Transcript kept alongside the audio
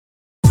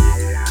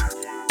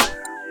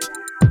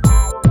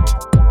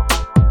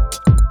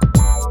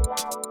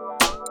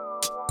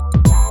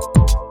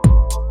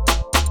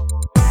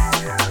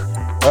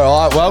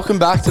All right, welcome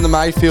back to the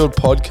Mayfield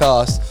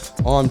podcast.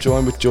 I'm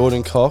joined with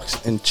Jordan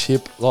Cox and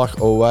Chip, like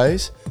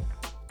always.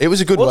 It was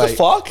a good week. What the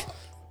fuck?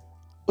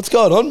 What's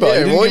going on, bro?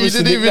 Yeah, you didn't give us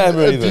a nickname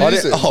or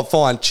anything. Oh,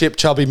 fine. Chip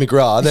Chubby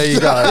McGrath. There you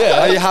go.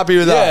 Are you happy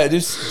with that? Yeah,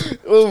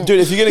 dude,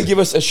 if you're going to give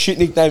us a shit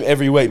nickname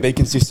every week, be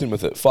consistent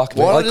with it. Fuck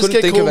me. Why I don't I just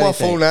couldn't get think of called my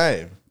anything. full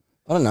name?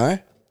 I don't know.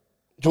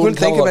 Jordan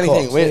Couldn't think of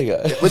anything. Cox. There you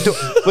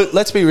go. But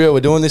let's be real. We're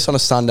doing this on a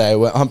Sunday.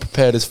 We're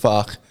unprepared as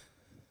fuck.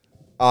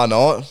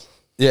 Not.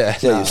 Yeah.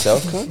 Yeah,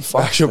 yourself, cunt.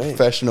 Fuck Actual me.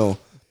 professional.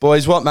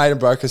 Boys, what made and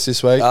broke us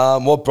this week?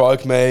 What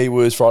broke me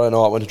was Friday night.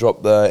 I went to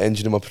drop the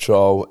engine in my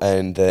Patrol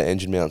and the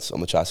engine mounts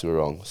on the chassis were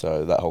wrong.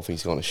 So that whole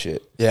thing's gone to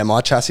shit. Yeah, my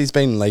chassis's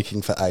been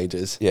leaking for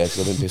ages. Yeah, because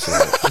I've been pissing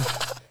on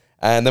it.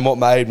 And then what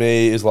made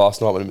me is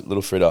last night went a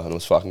little fritter and it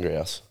was fucking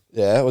grouse.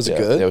 Yeah, was it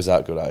good? Yeah, it was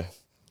that good, eh?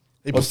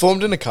 He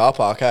performed in a car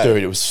park, eh?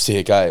 Dude, it was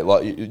sick, eh?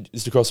 Like,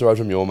 just across the road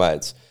from your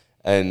mates.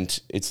 And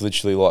it's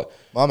literally like...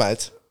 My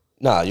mates.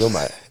 Nah, your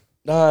mate.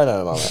 No,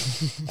 my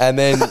mate. And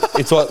then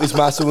it's like this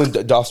massive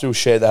industrial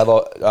shed. They had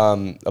like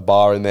a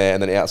bar in there,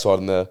 and then outside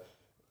in the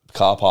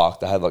car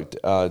park, they had like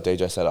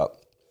DJ set up.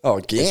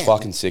 Oh, yeah. It's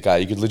fucking sick, eh?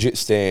 You could legit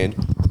stand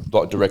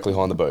like directly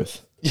behind the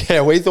booth.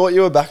 Yeah, we thought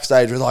you were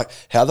backstage. We're like,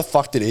 how the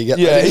fuck did he get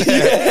Yeah,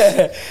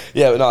 there?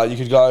 yeah. But no, you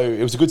could go.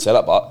 It was a good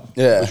setup, but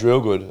Yeah. it was real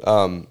good.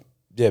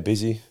 Yeah,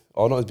 busy.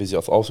 Oh, not as busy. I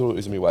thought it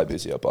was gonna be way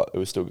busier, but it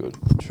was still good.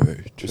 True.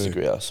 Just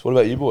agree us. What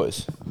about you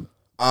boys?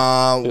 We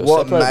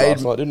What separated made...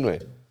 last night, didn't we?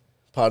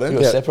 Pardon?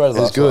 We got separated it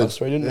was last good. night,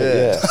 didn't we?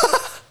 Yeah. Yeah.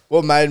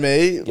 What made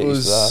me Get used to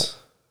was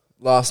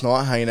last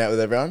night hanging out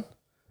with everyone.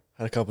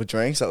 Had a couple of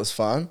drinks. That was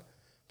fun.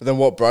 But then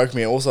what broke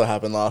me also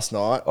happened last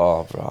night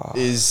Oh, bro.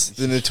 is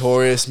the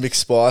notorious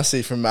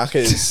McSpicy from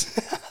Macca's.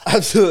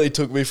 Absolutely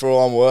took me for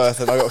all I'm worth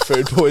and I got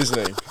food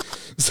poisoning.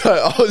 So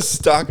I was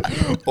stuck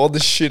on the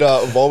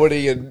shitter,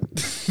 vomiting and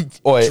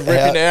Oi,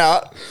 dripping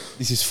out.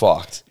 This is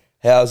fucked.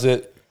 How's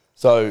it?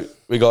 So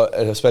we got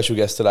a special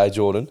guest today,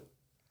 Jordan.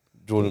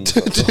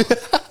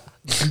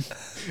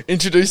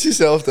 Introduce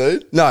yourself,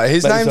 dude. No,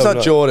 his Make name's yourself not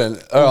known. Jordan.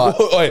 All right.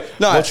 Wait,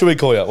 No. what should we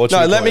call you?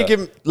 Let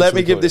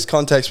me give this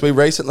context. We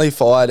recently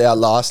fired our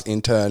last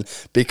intern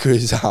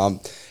because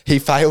he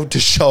failed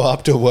to show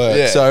up to work.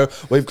 Yeah. So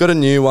we've got a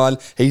new one.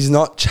 He's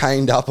not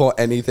chained up or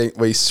anything,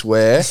 we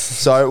swear.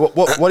 So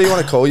what do you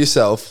want to call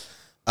yourself?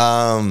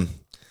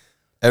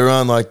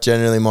 Everyone, like,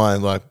 generally my,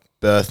 like,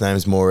 birth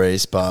name's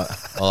Maurice, but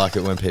I like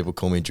it when people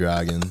call me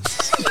Dragons.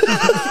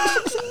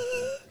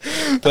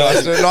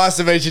 Nice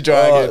to meet you,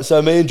 Dragon. So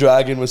me and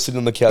Dragon were sitting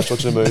on the couch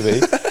watching a movie,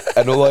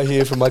 and all I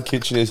hear from my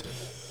kitchen is.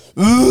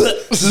 We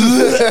look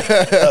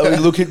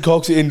at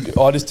Cox and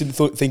I just didn't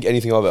think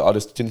anything of it. I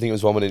just didn't think it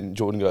was vomiting. And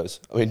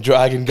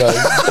Dragon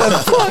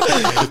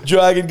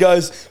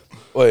goes,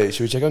 wait,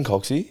 should we check on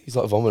Coxie? He's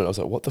like vomiting. I was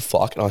like, what the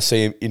fuck? And I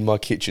see him in my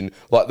kitchen.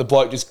 Like the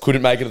bloke just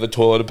couldn't make it to the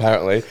toilet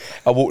apparently.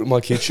 I walked in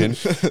my kitchen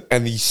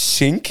and the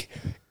sink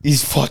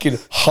is fucking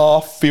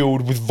half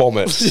filled with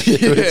vomit.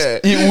 Yeah.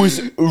 It was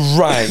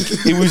rank.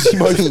 It was the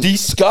most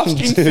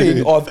disgusting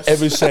thing I've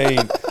ever seen.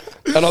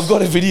 And I've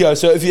got a video,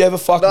 so if you ever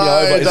fuck me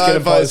over, it's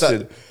getting post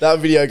posted. that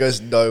video goes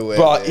nowhere.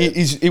 But man.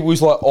 it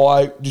was like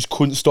I just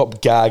couldn't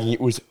stop gagging. It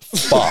was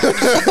fucked.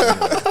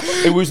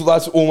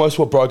 That's almost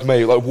what broke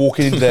me. Like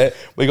walking in there,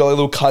 we got a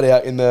little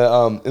cutout in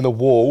the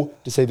wall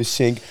to see the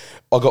sink.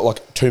 I got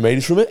like 2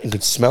 meters from it and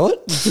could smell it.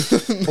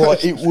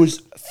 Like it was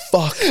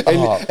fucked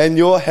up. And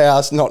your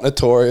house not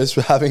notorious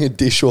for having a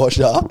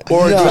dishwasher.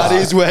 Or that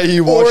is where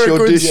you wash or a your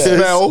good dishes.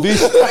 smell.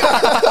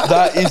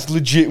 That is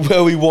legit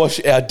where we wash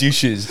our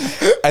dishes.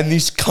 And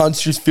this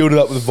cunt's just filled it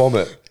up with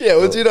vomit. Yeah,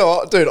 well, do you know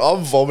what? Dude,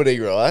 I'm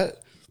vomiting, right?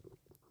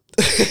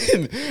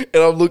 and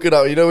I'm looking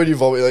up, you know when you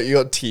vomit, like you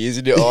got tears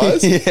in your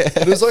eyes? Yeah.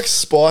 And there's like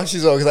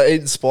spices on, because I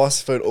eat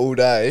spicy food all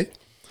day.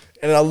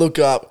 And then I look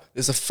up,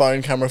 there's a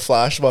phone camera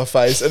flash in my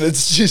face, and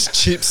it's just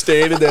Chip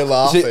standing there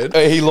laughing.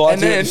 He lied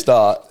And to you at the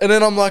start. And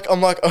then I'm like, all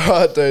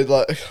right, dude,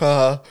 like,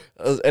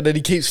 and then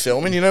he keeps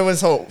filming. You know when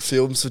someone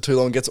films for too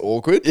long, it gets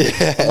awkward?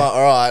 Yeah. I'm like,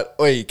 all right,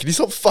 wait, can you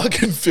stop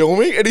fucking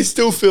filming? And he's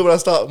still filming.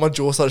 My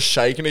jaw starts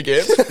shaking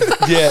again.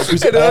 Yeah,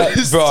 because And then I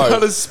just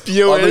started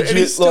spewing, and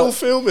he's still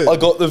filming. I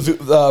got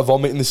the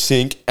vomit in the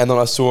sink, and then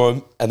I saw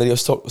him, and then I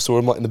saw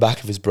him like in the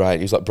back of his brain.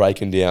 He was like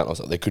breaking down. I was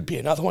like, there could be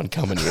another one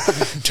coming here.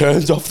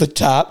 Turns off the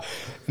tap,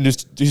 and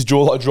just his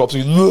jaw like drops,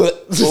 and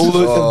he's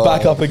all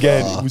back up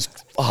again. It was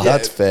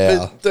That's fair.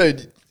 But,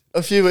 dude,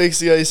 a few weeks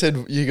ago you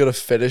said you got a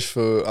fetish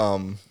for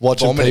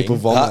Watching vomiting. people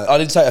vomit. I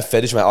didn't say a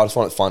fetish, mate. I just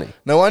find it funny.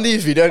 No wonder you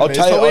videoed me. I'll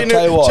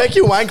tell you what. Check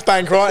your wank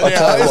bank right I'll now.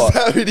 tell you There's what.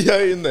 that video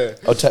in there.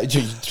 I'll tell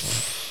you.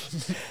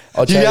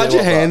 You had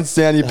your hands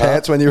down your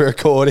pants when you were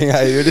recording,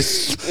 hey? You were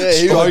just he was-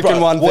 stroking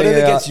one thing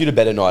Whatever out. gets you to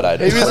bed at night, eh?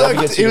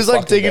 He was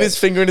like digging his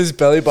finger in his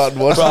belly button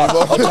watching Bro, me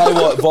I'll vomit. tell you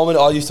what, vomit.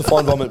 I used to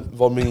find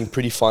vomiting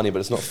pretty funny, but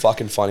it's not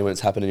fucking funny when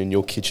it's happening in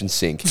your kitchen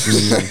sink.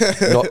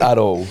 Not at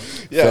all.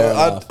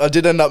 Yeah, I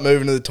did end up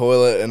moving to the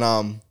toilet and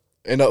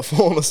end up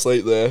falling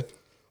asleep there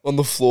on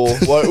the floor.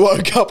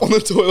 Woke up on the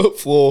toilet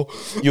floor.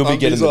 You'll be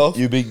undies off.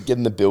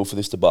 getting the bill for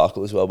this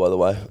debacle as well, by the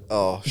way.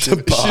 Oh,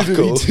 shiver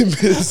me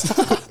timbers.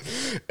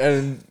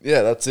 And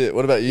yeah, that's it.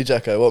 What about you,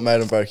 Jacko? What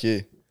made and broke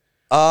you?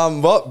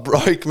 What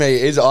broke me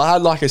is I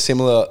had like a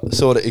similar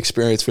sort of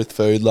experience with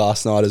food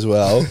last night as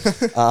well.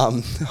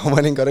 I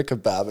went and got a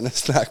kebab and a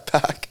snack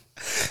pack,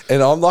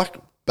 and I'm like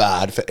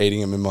bad for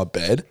eating them in my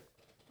bed.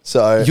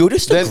 So You're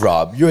just a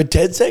grub. You're a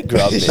dead set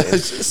grub, man.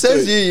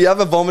 Says you have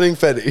a vomiting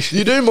fetish.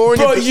 You do more in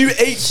Bro, your... you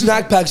eat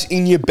snack packs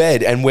in your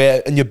bed and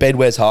your bed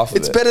wears half of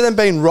It's it. better than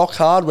being rock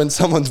hard when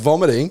someone's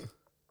vomiting.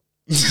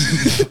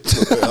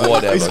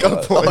 Whatever. He's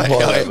got a point.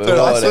 Whatever, But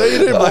I swear you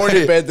do whatever. more in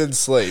your bed than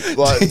sleep.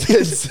 Like,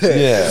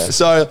 Yeah.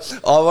 So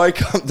I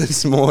woke up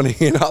this morning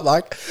and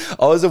I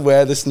was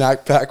aware the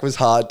snack pack was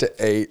hard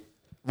to eat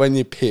when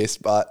you're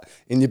pissed, but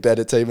in your bed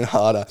it's even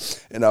harder.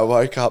 And I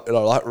woke up and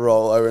I like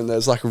roll over and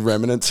there's like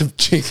remnants of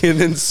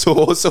chicken and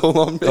sauce all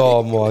on me.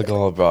 Oh my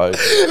God, bro.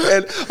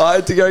 And I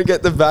had to go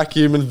get the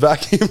vacuum and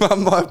vacuum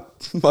up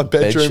my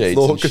bedroom sheets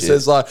floor and because shit.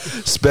 there's like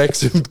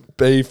specks of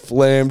beef,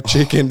 lamb,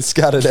 chicken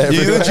scattered You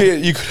everywhere.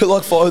 legit, you could have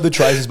like followed the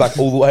traces back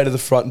all the way to the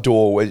front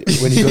door when you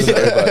got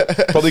the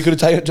motorboat. Probably could have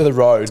taken it to the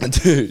road.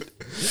 Dude,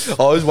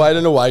 I was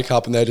waiting to wake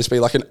up and there'd just be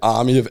like an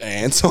army of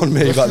ants on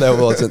me, but there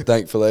wasn't,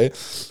 thankfully.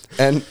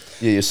 And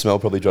Yeah, your smell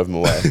probably drove him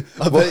away.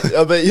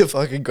 I bet you're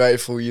fucking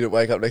grateful you didn't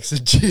wake up next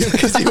to Jim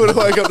because you would have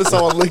woke up to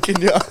someone licking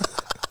you.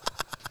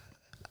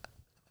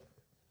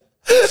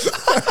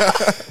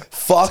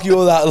 Fuck,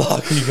 you're that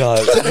lucky,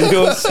 guys.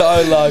 You're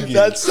so lucky.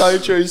 that's so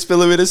true.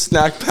 Spill a bit of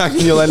snack pack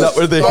and you'll end up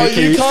with a Bro,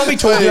 hickey. you can't be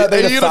talking about Are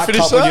being you a gonna fat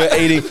finish cup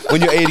that?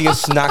 when you're eating a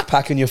snack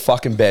pack in your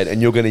fucking bed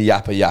and you're gonna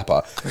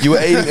yappa. You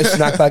were eating a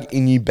snack pack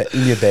in your bed,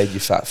 you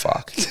fat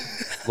fuck.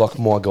 Like,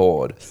 my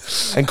God.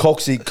 And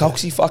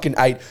Coxie fucking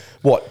ate,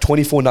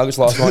 24 nuggets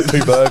last night,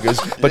 2 burgers,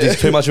 but he's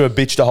too much of a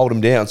bitch to hold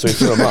him down, so he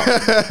threw him up.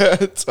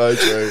 It's so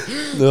true.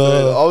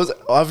 Dude,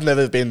 I've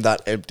never been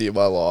that empty in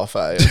my life,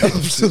 eh?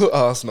 Until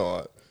last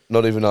night.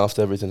 Not even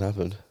after everything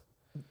happened.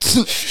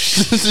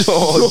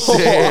 Oh,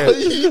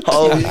 damn.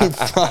 Holy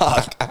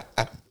fuck.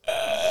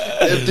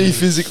 Empty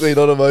physically,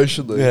 not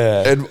emotionally.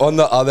 Yeah. And on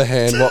the other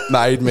hand, what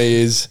made me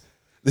is,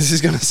 this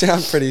is going to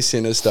sound pretty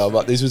sinister,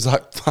 but this was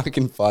like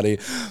fucking funny.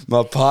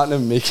 My partner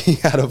Mickey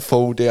had a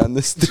fall down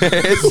the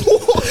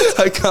stairs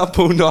a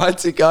couple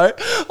nights ago.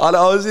 And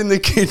I was in the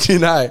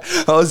kitchen, I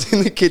was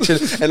in the kitchen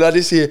and I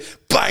just hear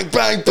bang,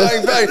 bang,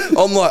 bang, bang.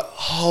 I'm like,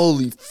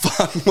 holy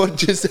fuck, what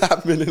just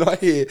happened? And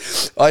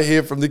I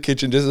hear from the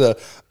kitchen just a,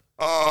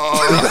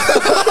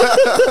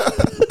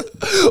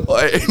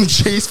 and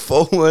she's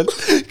fallen.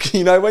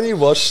 You know when you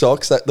wash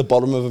socks, that the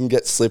bottom of them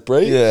get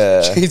slippery?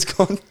 Yeah. She's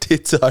gone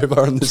tits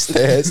over on the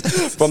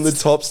stairs from the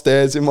top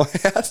stairs in my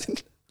house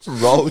and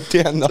rolled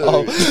down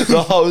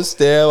the whole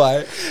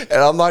stairway.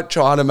 And I'm like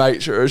trying to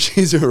make sure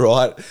she's all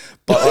right.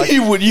 But like,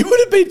 you would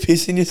have been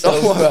pissing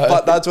yourself, bro.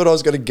 but that's what I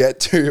was going to get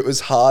to. It was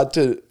hard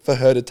for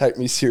her to take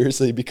me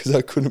seriously because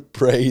I couldn't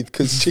breathe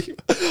because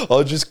I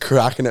was just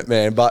cracking it,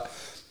 man. But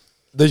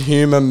the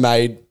humour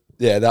made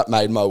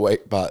my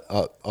week, but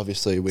I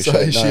obviously wish So her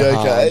is no she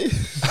harm. okay?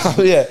 Oh,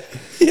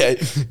 yeah.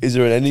 Is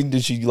there an ending?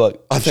 Did she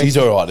she's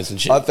all right, isn't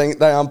she? I think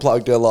they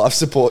unplugged her life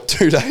support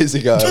 2 days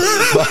ago.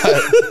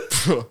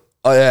 But,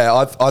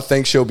 I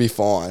think she'll be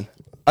fine.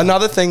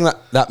 Another thing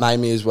that made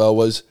me as well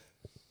was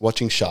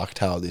watching Shark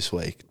Tale this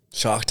week.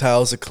 Shark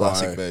Tale's a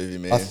classic Bro, movie, A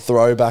man.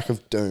 throwback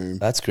of doom.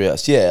 That's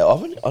gross. Yeah, I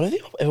don't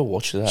think I've ever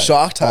watched that.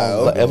 Shark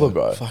Tale. Like, ever,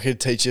 bro. Fucking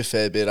teach you a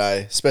fair bit,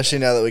 eh? Especially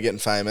now that we're getting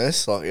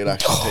famous. Like, it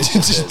actually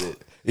teaches you a fair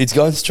bit. It's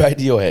going straight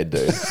to your head,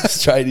 dude.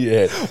 Straight to your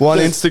head. One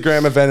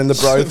Instagram event and the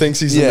bro thinks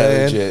he's the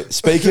man. legit.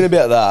 Speaking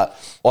about that,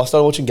 I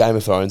started watching Game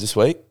of Thrones this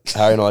week.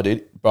 Harry and I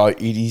did. Bro,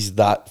 it is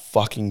that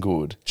fucking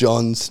good.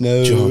 Jon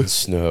Snow. Jon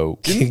Snow.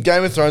 Didn't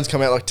Game of Thrones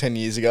come out like 10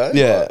 years ago?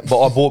 Yeah,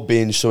 but I bought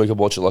Binge so we could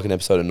watch it like an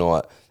episode a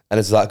night. And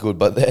it's that good.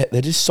 But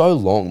they're just so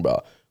long,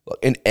 bro. Like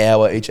an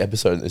hour each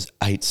episode and there's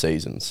 8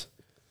 seasons.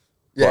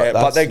 Yeah, Like,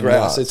 but that's they're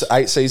grouse. nuts. It's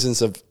 8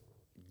 seasons of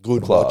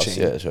good Class,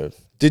 watching. yeah, sure.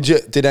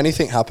 Did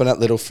anything happen at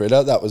Little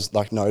Fritter that was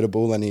like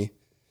notable? Any It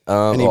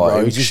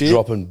rogue was just shit?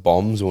 dropping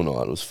bombs all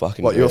night. It was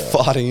fucking What, you were great.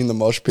 farting in the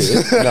mosh pit?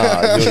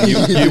 Nah,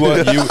 you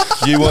weren't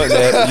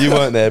there. You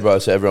weren't there, bro.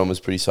 So everyone was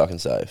pretty fucking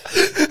safe.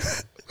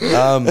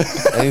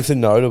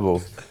 Anything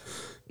notable?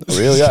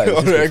 Really? Yeah. it was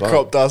On just around fun.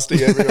 crop dusting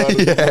everyone.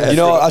 You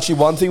know, actually,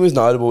 one thing was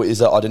notable is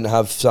that I didn't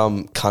have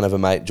some kind of a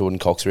mate, Jordan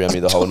Cox, around me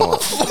the whole night.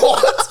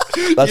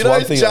 That's You know,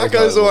 one thing. that was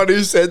Jacko's the notable. one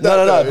who said that.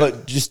 No, though.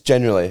 but just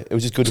generally, it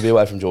was just good to be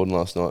away from Jordan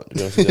last night. To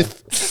be honest with you.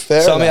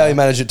 Fair Somehow enough. he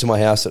managed it to my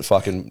house at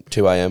fucking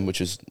 2 a.m,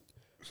 which is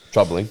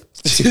troubling.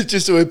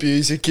 just to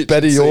abuse your kitchen.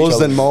 Better sink. yours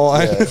than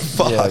mine. Yeah,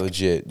 Fuck. yeah,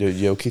 legit, dude.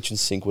 Your kitchen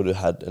sink would have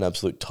had an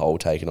absolute toll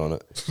taken on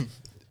it.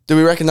 Do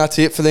we reckon that's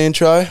it for the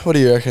intro? What do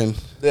you reckon?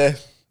 Yeah.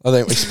 I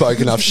think we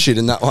spoke enough shit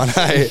in that one,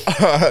 hey?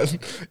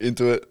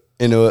 Into it.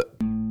 Into it.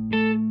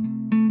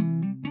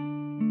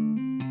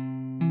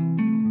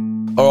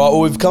 All right,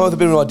 well, we've come up with a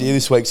bit of an idea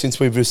this week since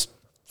we've just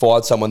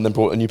fired someone and then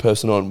brought a new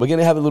person on. We're going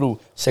to have a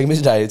little segment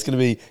today. It's going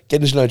to be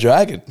getting to know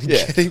Dragon.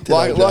 Yeah. Getting to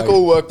Like know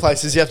all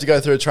workplaces, you have to go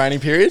through a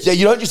training period. Yeah,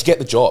 you don't just get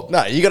the job.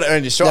 No, you got to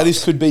earn your Now, stripes.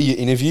 this could be your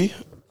interview.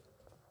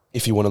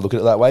 if you want to look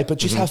at it that way. But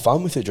just have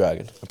fun with it,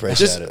 Dragon.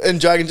 Appreciate it. And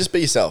Dragon, just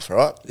be yourself, all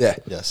right? Yeah.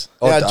 Yes.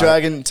 Now, don't.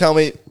 Dragon, tell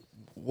me,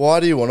 why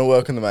do you want to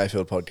work on the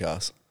Mayfield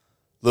podcast?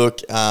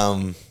 Look,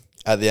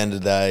 at the end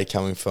of the day,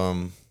 coming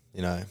from,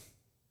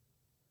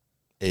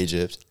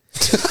 Egypt,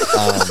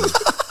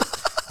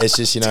 it's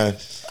just,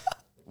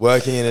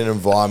 working in an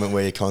environment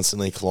where you're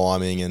constantly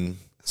climbing and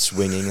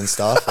swinging and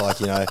stuff. Like,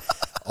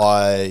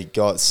 I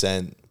got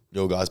sent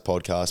your guys'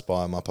 podcast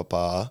by my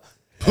papa.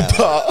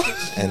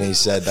 And he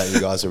said that you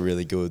guys are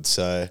really good.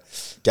 So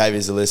gave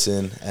us a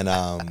listen. And,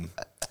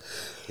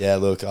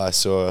 look, I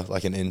saw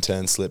like an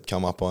intern slip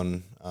come up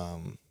on,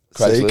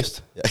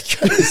 Craigslist. Yeah,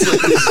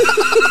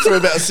 Craigslist. For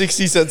about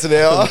 60 cents an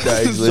hour.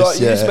 So you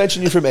just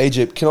mentioned you're from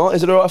Egypt.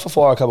 Is it all right if I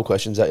fire a couple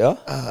questions at you?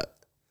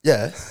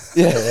 Yeah.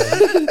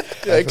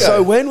 Yeah.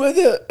 So when were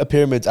the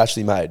pyramids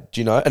actually made?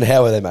 Do you know? And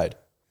how were they made?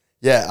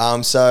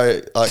 Yeah.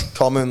 So like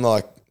common,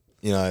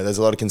 there's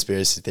a lot of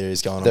conspiracy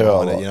theories going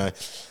on behind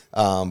it,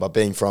 but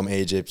being from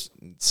Egypt,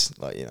 it's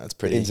like, it's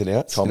pretty Ins and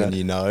outs, common,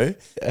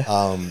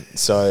 Yeah.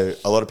 So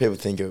a lot of people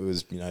think it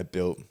was,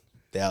 built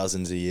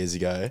thousands of years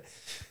ago.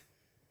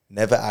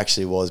 Never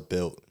actually was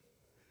built.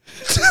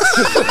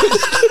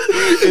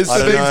 It's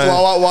the big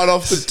blow up one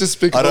off the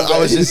Despicable Me. I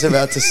was just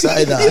about to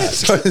say that.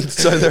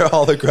 So they're a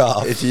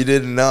holograph. If you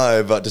didn't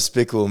know, but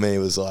Despicable Me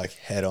was like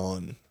head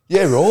on.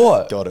 Yeah,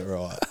 right. Got it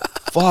right.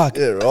 Fuck.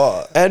 Yeah,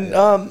 right. And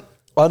I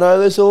know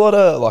there's a lot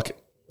of like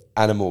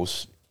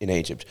animals in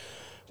Egypt,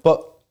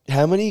 but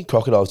how many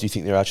crocodiles do you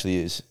think there actually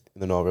is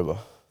in the Nile River?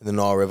 In the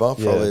Nile River,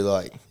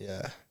 probably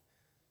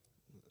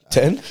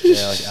 10?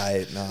 Yeah, like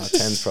 8. No,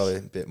 10's probably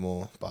a bit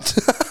more, but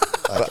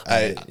like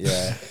 8.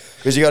 Yeah,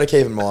 because you got to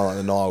keep in mind like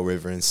the Nile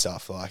River and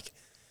stuff. Like,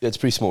 Yeah, it's a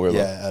pretty small river.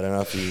 yeah, I don't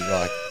know if you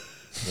like.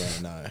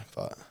 Yeah, no,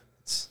 but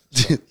it's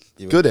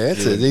Good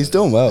answer. He's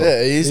doing well.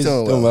 Yeah, he's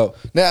doing well.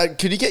 Now,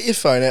 could you get your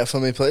phone out for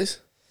me, please?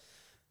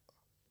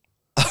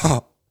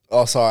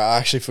 Oh, sorry, I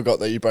actually forgot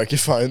that you broke your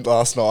phone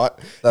last night.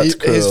 That's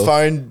His cool.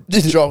 phone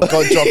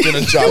got dropped in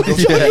a jug.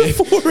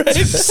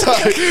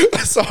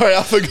 Sorry,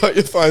 I forgot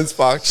your phone's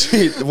fucked.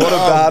 What a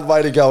bad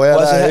way to go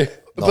out, eh?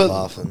 Not But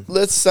laughing.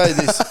 let's say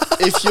this.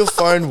 If your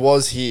phone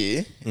was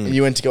here and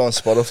you went to go on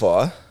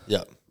Spotify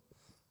Yeah,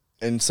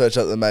 and search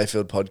up the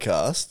Mayfield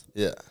podcast,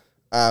 yeah.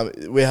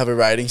 we have a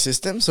rating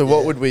system. So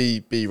what would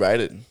we be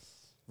rated?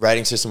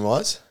 Rating system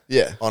wise,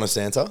 Yeah. honest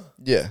answer.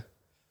 Yeah.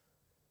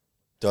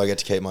 Do I get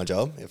to keep my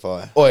job if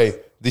I? Oi,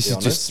 this Be is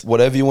honest? just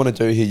whatever you want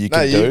to do here, you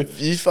can do.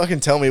 You fucking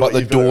tell me But what the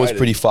you've got door's rated.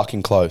 pretty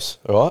fucking close,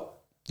 all right?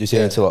 Just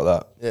answer like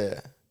that. Yeah,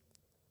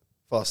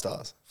 5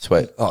 stars.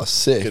 Sweet. Oh,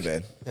 sick. Good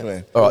man. Good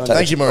man. All right,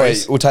 Thank you,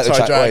 Maurice. We'll take the Sorry,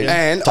 chat. Dragon.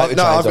 And Take the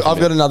chains off I've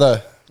him. got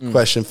another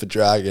question for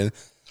Dragon.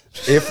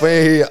 If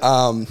we,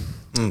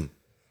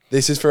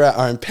 this is for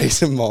our own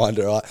peace of mind,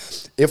 all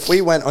right? If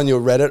we went on your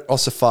Reddit or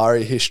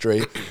Safari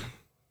history,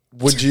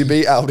 would you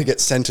be able to get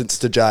sentenced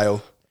to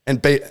jail?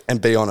 And be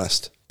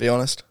honest. Be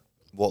honest.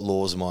 What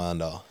laws am I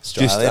under?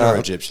 Australian or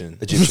Egyptian?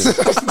 Egyptian.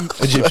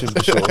 Egyptian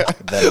for sure.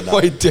 Then no.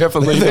 Wait,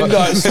 definitely No,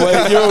 not.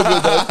 sweet. You're all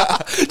good then.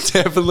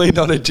 Definitely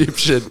not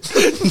Egyptian.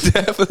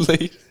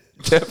 Definitely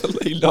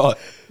not.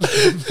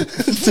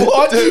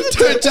 What? Dude,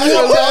 Jack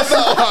loves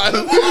that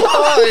one.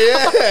 Oh,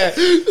 yeah.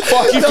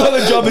 Fuck, you've got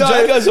the job of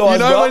Jaco's eyes, You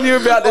know bro. when you're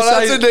about to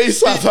That's a knee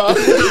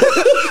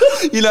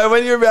slapper. you know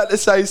when you're about to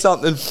say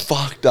something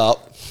fucked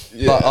up.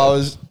 Yeah. Like I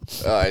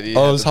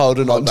was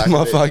holding on to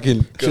my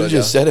fucking. Should have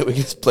just said it. We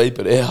can just bleep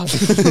it out.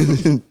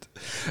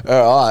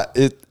 All right.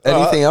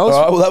 Anything else?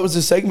 All right, well, that was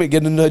the segment,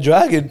 getting to know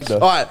Dragon. No.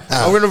 All right,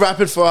 I'm going to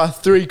rapid fire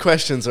 3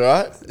 questions, all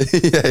right?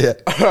 Yeah.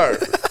 All right.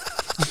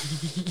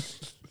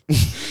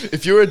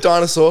 If you were a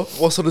dinosaur,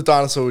 what sort of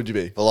dinosaur would you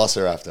be?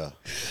 Velociraptor.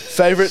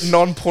 Favorite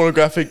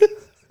non-pornographic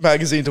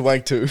magazine to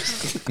wank to?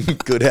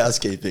 Good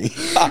housekeeping.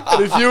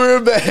 And if you were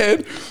a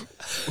man,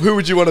 who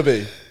would you want to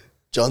be?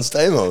 John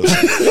Stamos.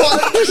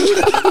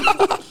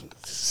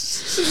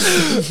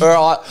 All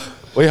right.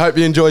 We hope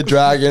you enjoyed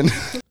Dragon.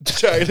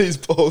 Dragging his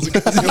balls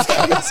against your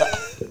face.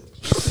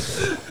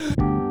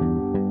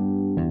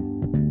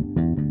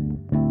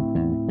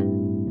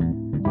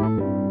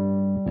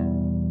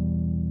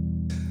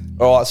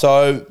 All right,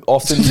 so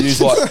often you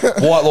use like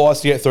white lies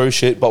to get through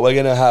shit, but we're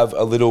going to have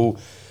a little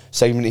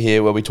segment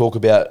here where we talk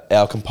about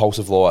our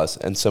compulsive lies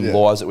and some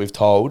lies that we've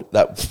told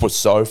that were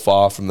so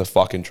far from the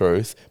fucking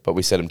truth, but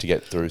we said them to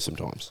get through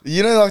sometimes.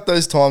 You know, like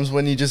those times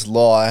when you just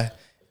lie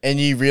and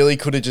you really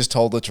could have just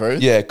told the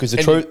truth? Yeah, because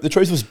the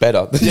truth was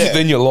better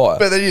than your lie.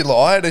 But then you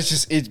lie and it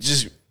just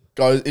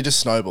goes, it just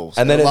snowballs.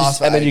 And then, lasts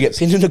for you get ages.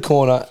 pinned in a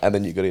corner, and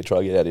then you got to try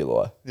to get out of your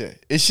lie. Yeah,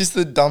 it's just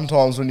the dumb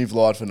times when you've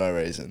lied for no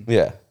reason.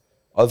 Yeah.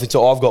 I think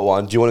so. I've got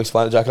one. Do you want to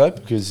explain it, Jacko?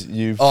 Because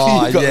you've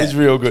got yeah. this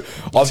real good.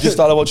 I've just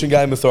started watching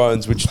Game of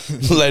Thrones, which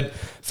led,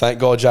 thank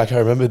God Jacko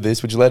remembered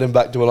this, which led him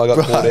back to when I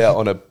got caught out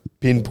on a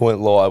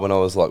pinpoint lie when I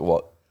was like,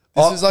 what?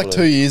 This is like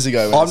 2 years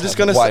ago. when I'm this just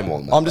happened. gonna. Way more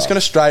than that, I'm just bro.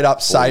 gonna straight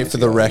up say years for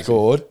the ago,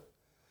 record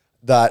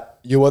that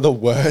you are the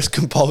worst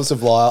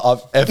compulsive liar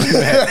I've ever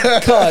met, I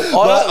don't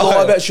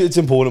lie about shit that's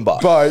important,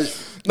 but. bro.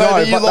 No,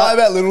 but you but lie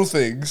that- about little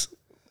things.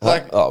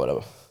 Like, Oh,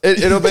 whatever.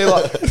 it'll be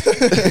like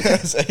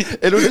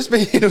it'll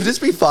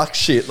just be fuck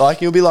shit.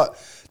 Like you'll be like,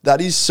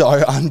 that is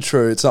so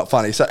untrue. It's not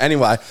funny. So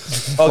anyway,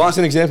 I'll give us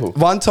an example.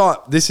 one time,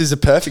 this is a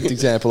perfect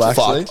example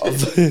actually.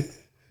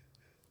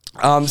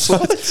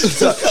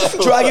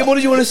 Dragon, what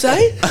did you want to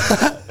say?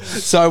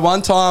 So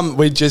one time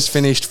we just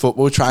finished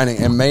football training,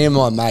 and me and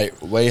my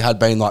mate, we had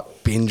been like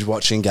binge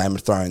watching Game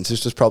of Thrones.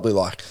 This was probably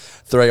like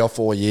 3 or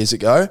 4 years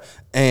ago,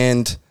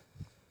 and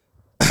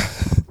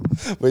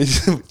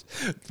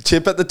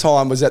Chip at the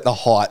time was at the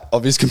height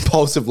of his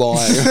compulsive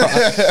lying.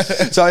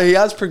 Right? So he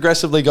has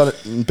progressively got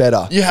it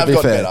better. You have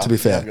got better. To be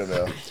fair, You have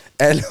got better.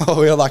 and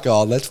we were like,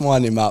 "Oh, let's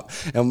wind him up."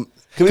 And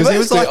Can we because make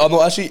this clear? I'm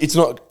not actually. It's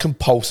not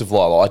compulsive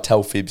lie. Like, I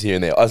tell fibs here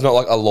and there. It's not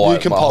like a lie. You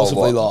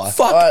compulsively lie.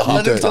 Fuck All right, up.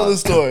 let him tell the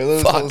story. Let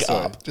him tell the Fuck story.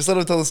 up. Just let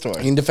him tell the You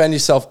story. can defend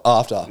yourself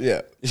after.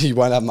 Yeah. You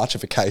won't have much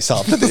of a case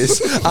after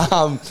this.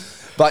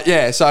 But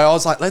yeah, so I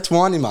was like, let's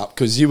wind him up,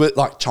 because you were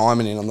like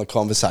chiming in on the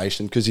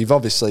conversation, because you've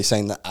obviously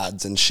seen the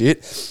ads and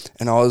shit.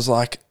 And I was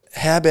like,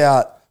 how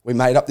about we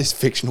made up this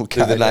fictional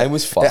character? the name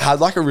was fun. It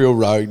had like a real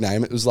rogue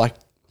name. It was like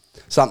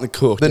something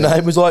cooked. The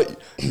name was like,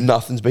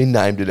 nothing's been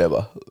named it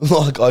ever.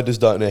 Like, I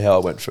just don't know how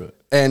I went through it.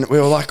 And we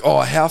were like,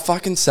 oh, how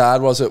fucking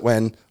sad was it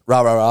when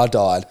Rah Rah Rah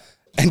died?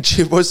 And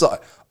Chip was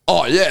like,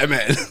 oh yeah,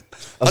 man.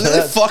 I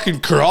nearly fucking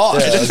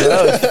cried.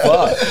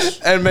 That was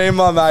fucked. And me and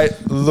my mate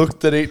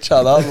looked at each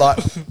other like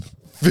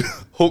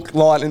hook,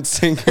 line, and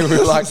sinker. We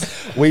were like,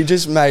 we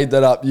just made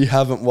that up. You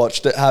haven't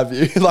watched it, have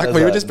you? Like, we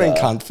were like, just being nah.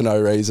 cunt for no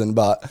reason.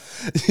 But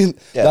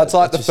that's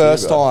like the that's just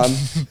first you, bro. time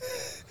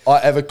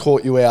I ever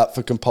caught you out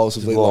for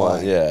compulsively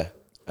lying. Yeah.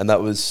 And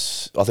that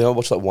was, I think I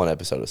watched like one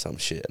episode or some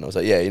shit. And I was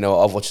like, yeah, you know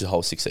what? I've watched the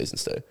whole 6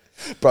 seasons too.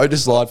 Bro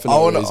just lied for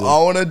no reason. I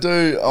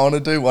want to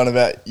do one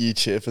about you,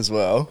 Chip, as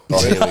well.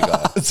 Oh, here we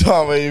go. The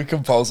time where you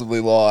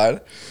compulsively lied.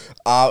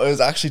 It was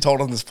actually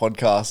told on this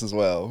podcast as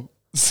well.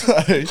 So,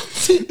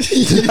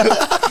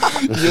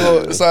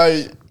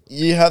 so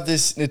you have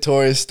this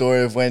notorious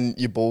story of when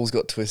your balls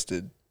got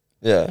twisted.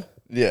 Yeah.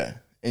 Yeah.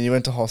 And you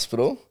went to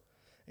hospital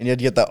and you had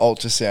to get that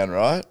ultrasound,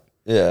 right?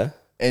 Yeah.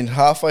 And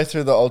halfway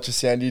through the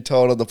ultrasound, you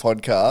told on the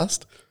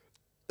podcast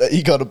that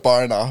you got a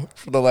boner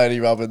from the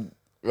lady rubbing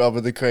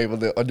the cream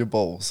on your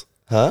balls.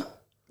 Huh?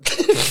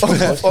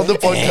 on the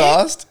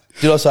podcast.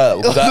 Did I say that?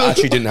 Because that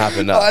actually didn't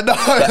happen. No. I know.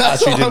 That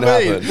That's actually what didn't I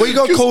mean. happen. We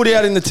got called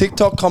out in the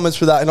TikTok comments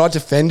for that, and I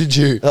defended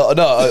you. No,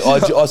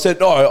 I said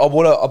no.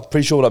 I'm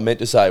pretty sure what I meant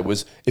to say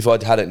was if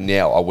I'd had it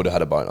now, I would have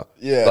had a boner.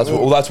 Yeah.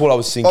 that's what I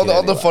was thinking. On the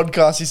anyway.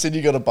 podcast, you said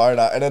you got a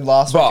boner, and then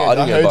last Bro, weekend I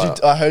didn't get a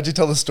boner. I heard you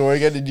tell the story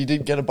again, and you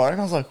didn't get a boner.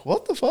 I was like,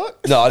 what the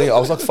fuck? No, I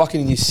was like fucking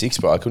in year 6,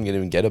 bro. I couldn't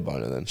even get a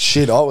boner then.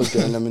 Shit, I was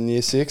getting them in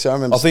year 6. I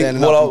remember I think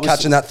standing what up I and was-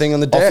 catching that thing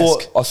on the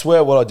desk. I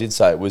swear what I did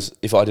say was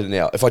if I did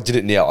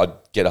it now, I'd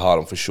get a hard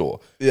on for sure.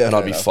 Yeah, and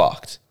I'd fair be enough.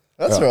 fucked.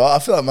 That's all right. I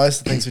feel like most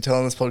of the things we tell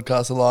on this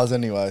podcast are lies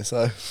anyway,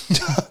 so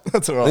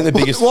that's all I think right. the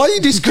biggest, Why are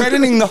you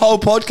discrediting the whole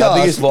the podcast?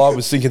 biggest lie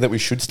was thinking that we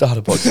should start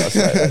a podcast.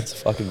 Mate. That's the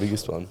fucking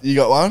biggest one. You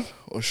got one,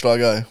 or should I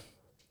go?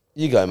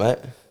 You go, mate.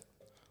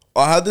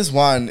 I had this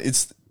one.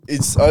 It's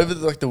over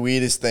like the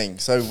weirdest thing.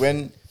 So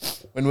when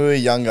we were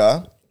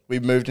younger, we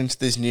moved into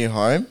this new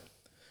home,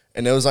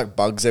 and there was like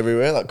bugs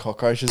everywhere, like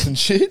cockroaches and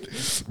shit.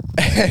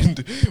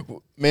 And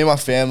me and my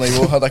family we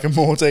all had like a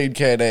Mortein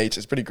can each.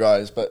 It's pretty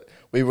gross, but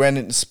we went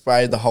and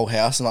sprayed the whole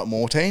house in like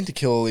Mortein to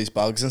kill all these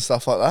bugs and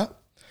stuff like that.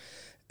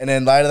 And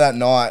then later that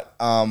night,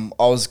 I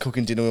was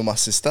cooking dinner with my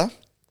sister,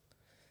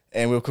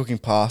 and we were cooking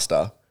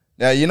pasta.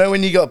 Now, you know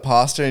when you got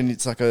pasta and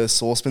it's like a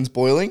saucepan's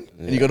boiling,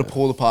 and you got to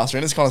pour the pasta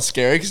in, it's kind of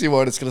scary because you're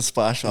worried it's going to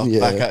splash up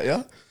back at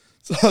you.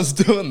 So I was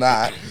doing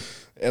that,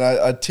 and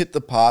I tipped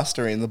the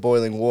pasta in the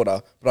boiling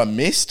water, but I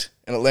missed,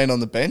 and it landed on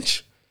the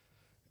bench.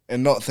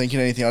 And not thinking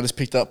anything, I just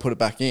picked it up, put it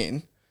back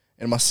in,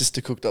 and my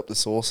sister cooked up the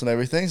sauce and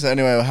everything. So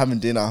anyway, we're having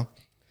dinner,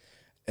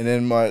 and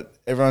then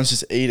everyone's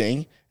just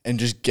eating and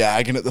just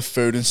gagging at the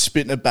food and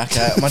spitting it back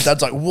out. My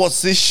dad's like,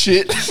 "What's this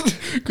shit?"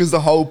 Because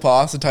the whole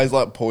pasta tastes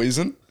like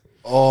poison.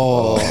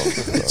 Oh,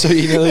 so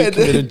you nearly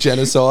committed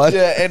genocide.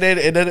 Yeah, and then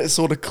it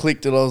sort of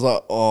clicked, and I was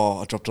like, "Oh!"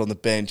 I dropped it on the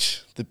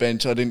bench. The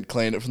bench, I didn't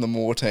clean it from the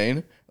Mortein.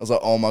 I was like,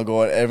 "Oh my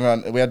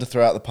god!" We had to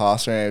throw out the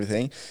pasta and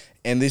everything.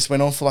 And this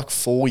went on for like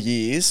 4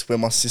 years, where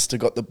my sister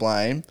got the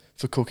blame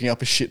for cooking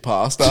up a shit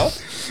pasta,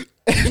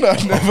 and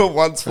I never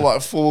once for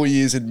like 4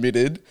 years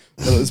admitted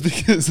that it was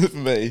because of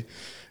me.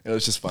 It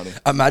was just funny.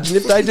 Imagine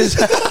if they just,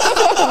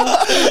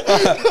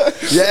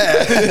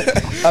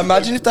 yeah.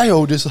 Imagine if they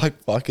all just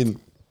like fucking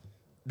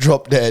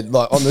drop dead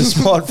like on the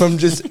spot from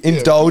just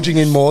indulging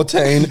in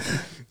Mortein.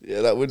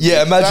 Yeah, that would.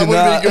 Yeah, imagine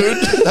that. would be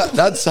good.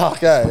 That'd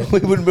suck, eh? We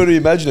wouldn't be able to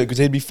imagine it because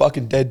he'd be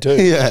fucking dead too.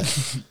 Yeah.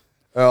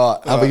 All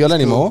right. Have we got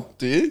any more?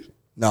 Do you?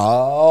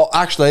 No,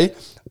 actually,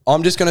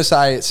 I'm just going to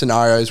say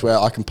scenarios where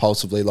I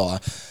compulsively lie.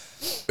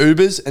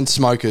 Ubers and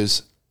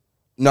smokers.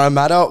 No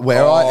matter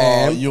where I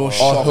am you're or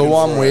shocking who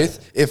I'm for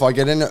with, if I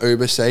get in an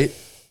Uber seat,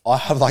 I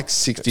have like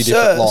 60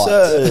 different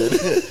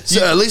lights.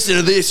 Sir, listen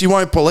to this. You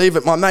won't believe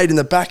it. My mate in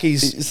the back,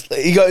 he's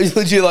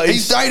literally like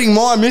dating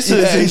my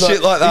missus and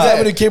shit like that. He's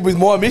having a kid with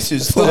my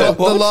missus. The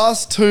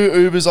last 2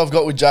 Ubers I've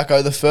got with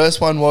Jacko, the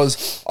first one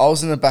was I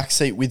was in the back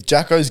seat with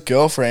Jacko's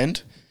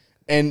girlfriend,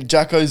 and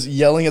Jacko's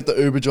yelling at the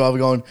Uber driver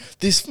going,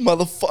 "This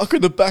motherfucker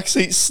in the back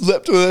seat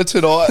slept with her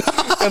tonight."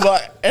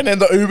 and then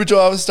the Uber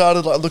driver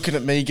started like looking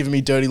at me, giving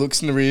me dirty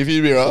looks in the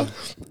rearview mirror,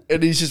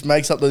 and he just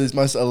makes up these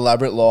most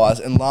elaborate lies.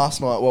 And last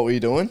night, what were you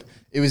doing?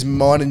 It was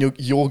mine and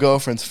your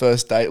girlfriend's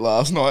first date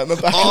last night in the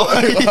back.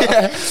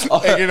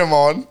 Egging them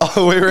on.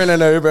 We were in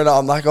an Uber and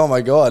I'm like, oh my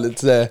God,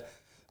 it's their,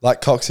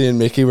 like Coxie and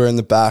Mickey were in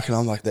the back and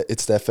I'm like,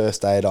 it's their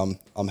first date. I'm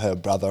her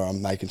brother.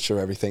 I'm making sure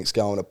everything's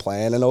going to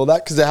plan and all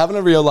that because they're having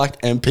a real like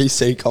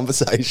NPC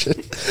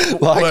conversation.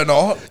 Like, we're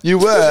not. You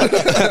were.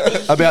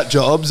 About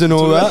jobs and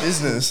all that.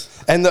 Business.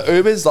 And the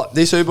Ubers, like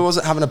this Uber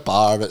wasn't having a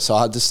bar of it, so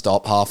I had to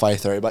stop halfway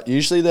through. But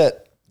usually they're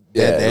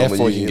there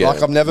for you.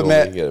 Like I've never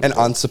met an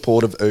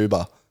unsupportive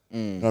Uber. You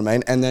know what I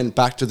mean? And then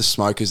back to the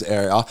smokers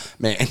area,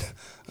 man.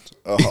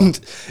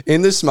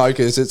 In the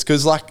smokers, it's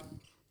because like,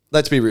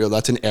 let's be real,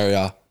 that's an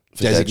area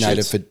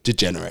designated for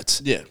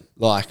degenerates. Yeah.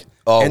 Like,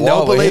 and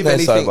they'll believe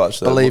anything.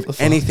 So believe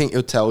anything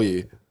you'll tell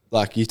you.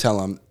 Like you tell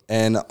them.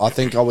 And I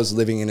think I was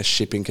living in a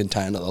shipping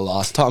container the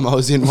last time I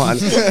was in one,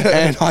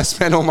 and I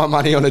spent all my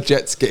money on a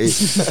jet ski,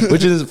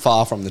 which isn't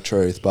far from the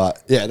truth.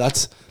 But yeah,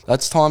 that's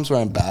times where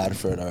I'm bad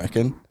for it, I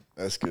reckon.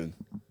 That's good.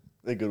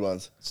 They're good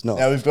ones. It's not.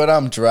 Now we've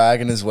got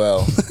Dragon as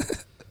well,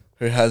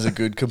 who has a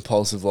good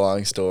compulsive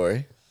lying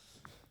story.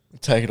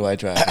 Take it away,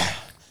 Dragon.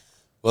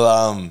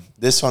 Well,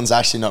 this one's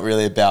actually not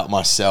really about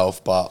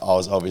myself, but I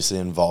was obviously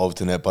involved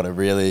in it. But it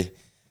really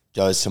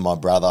goes to my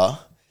brother.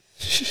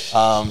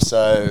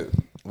 So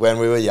when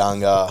we were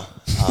younger,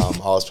 I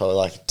was probably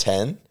like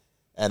 10,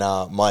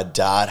 and my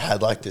dad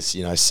had like this,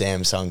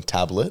 Samsung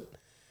tablet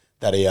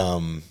that he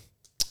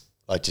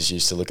like just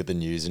used to look at the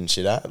news and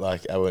shit at,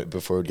 like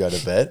before we'd go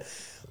to bed.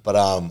 But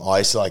I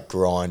used to like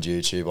grind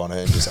YouTube on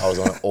it, and I was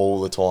on it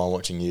all the time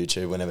watching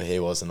YouTube whenever he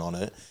wasn't on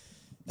it.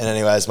 And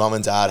anyways, mum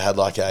and dad had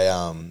like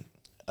a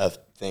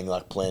thing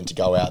like planned to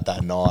go out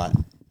that night,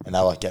 and they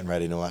were like getting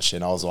ready and all that shit.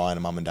 And I was lying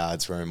in mum and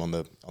dad's room on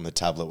the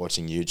tablet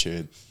watching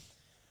YouTube.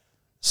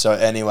 So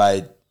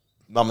anyway,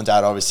 mum and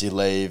dad obviously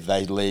leave.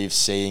 They leave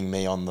seeing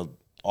me on the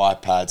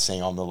iPad,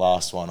 seeing I'm the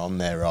last one on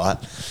there, right?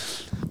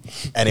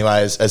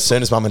 Anyways, as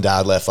soon as mum and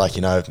dad left, like,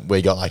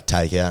 we got like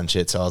takeout and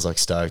shit. So I was like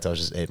stoked. I was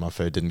just eating my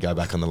food, didn't go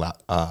back on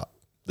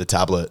the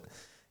tablet.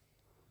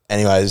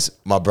 Anyways,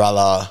 my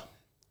brother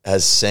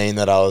has seen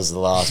that I was the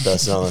last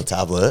person on the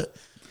tablet.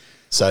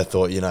 So I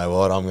thought, you know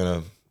what, I'm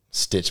going to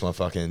stitch my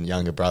fucking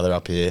younger brother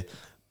up here.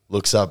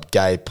 Looks up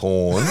gay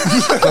porn. To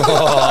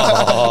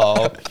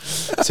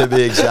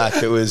be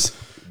exact, it was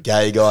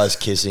gay guys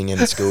kissing in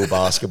a school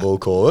basketball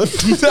court.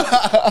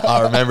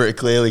 I remember it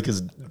clearly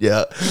because,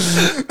 yeah.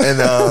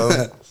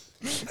 And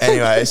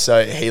anyway,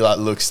 so he like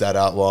looks that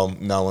up while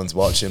no one's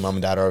watching. Mum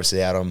and dad are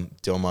obviously out. I'm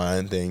doing my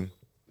own thing.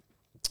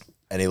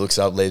 And he looks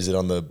up, leaves it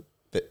on the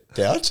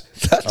couch.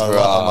 That's on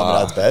mum and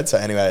dad's bed. So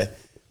anyway,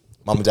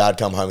 mum and dad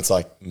come home. It's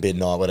like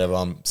midnight, whatever.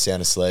 I'm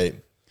sound asleep.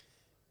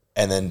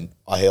 And then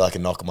I hear like a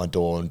knock on my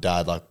door, and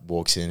dad like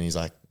walks in. He's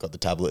like got the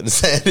tablet in his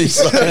hand. He's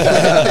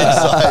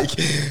like,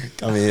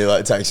 come here,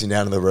 like takes me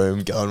down to the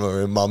room, go in my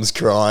room. Mum's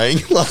crying.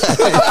 Like,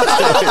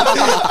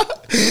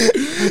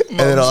 and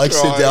then I like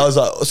sit down. I was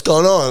like, what's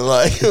going on?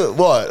 Like,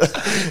 what?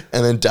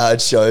 And then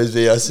dad shows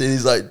me. I see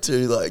these like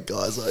two like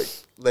guys like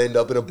leaned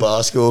up in a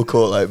basketball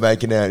court like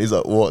making out. He's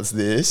like, what's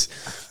this?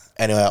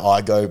 Anyway,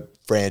 I go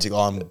frantic.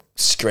 I'm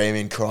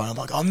screaming, crying. I'm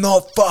like, I'm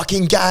not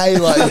fucking gay.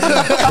 Like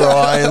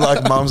crying.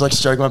 Like mum's like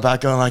stroking my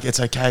back, going like, it's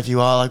okay if you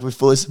are. Like we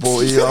fully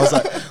support you. I was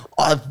like,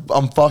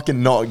 I'm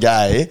fucking not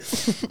gay.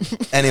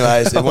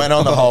 Anyways, it went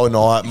on the whole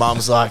night.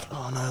 Mum's like,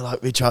 oh no,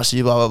 like we trust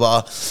you, blah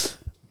blah blah.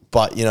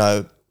 But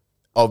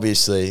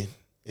obviously,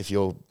 if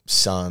your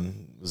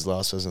son was the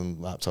last person on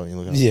the laptop and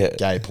you're looking at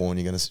gay porn,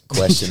 you're gonna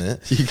question it.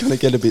 You're gonna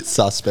get a bit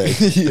suspect.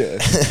 Yeah.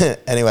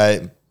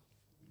 Anyway,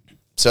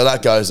 so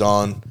that goes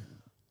on.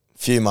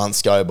 Few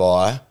months go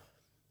by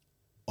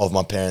of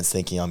my parents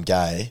thinking I'm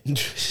gay,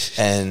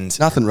 and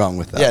Nothing wrong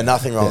with that. yeah,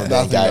 nothing wrong with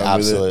being Nothing gay, wrong with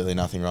it. absolutely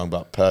nothing wrong.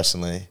 But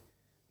personally,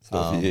 It's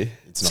not for you.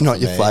 It's not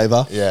for your me.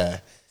 flavour.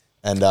 Yeah,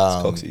 and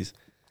Coxies.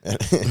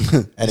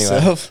 anyway,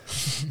 Yourself?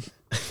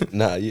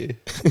 Nah, you.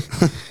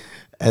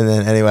 and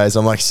then anyways,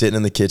 I'm like sitting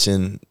in the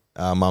kitchen.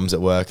 Mum's at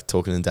work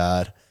talking to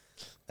dad,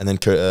 and then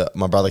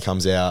my brother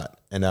comes out,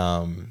 and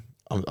I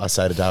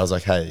say to dad, I was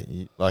like,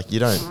 hey, you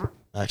don't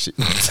actually.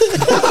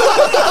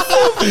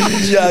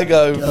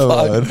 Jago,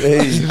 fuck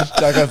me.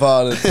 Jacko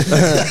farted.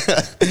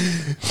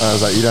 I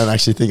was like, you don't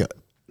actually think.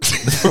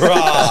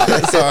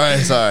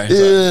 Sorry.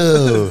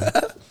 Ew.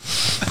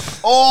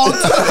 Oh,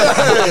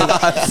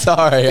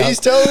 Sorry. he's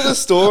telling a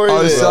story.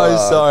 I'm there. so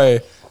sorry.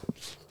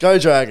 Go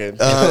Dragon.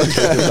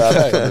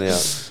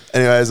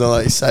 Anyways, I'm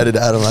like, say to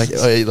dad, I'm like,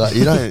 wait, like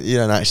you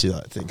don't actually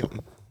like think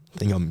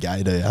I'm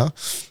gay, do you?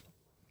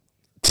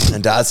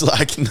 And dad's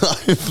like, no,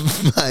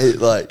 mate,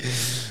 like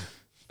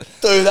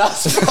Dude,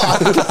 that's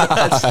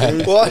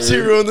fucked. Why'd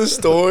you ruin the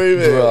story,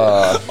 man?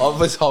 Bruh. I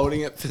was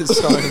holding it for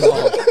so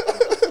long.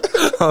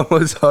 I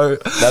was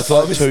That's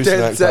like two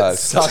snack packs.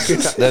 sucking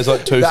There's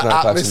like two the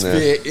snack packs in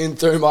there. atmosphere in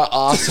through my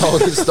asshole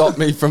to stop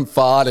me from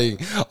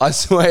farting. I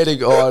swear to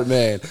God,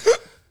 man.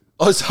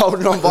 I was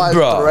holding on by a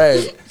Bruh.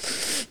 thread.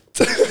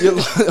 You're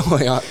like, oh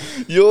my God.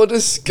 You're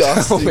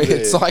disgusting, man.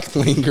 It's like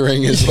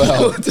lingering as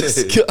well. You're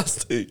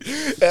disgusting.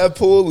 Our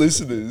poor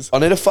listeners. I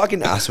need a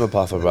fucking asthma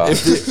puffer, bro.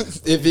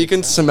 If you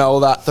can smell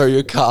that through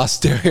your car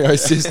stereo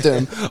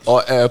system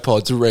or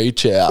AirPods,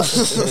 reach out.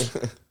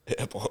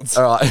 AirPods.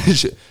 All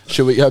right,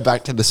 should we go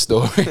back to the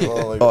story?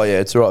 Oh yeah,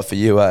 it's all right for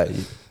you, eh?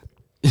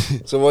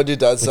 So what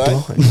did your dad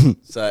say?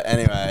 So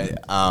anyway,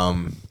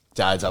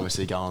 Dad's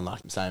obviously going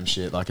like same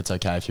shit, like it's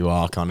okay if you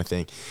are kind of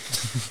thing.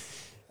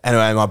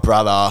 Anyway, my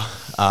brother,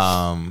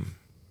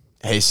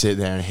 he's sitting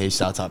there and he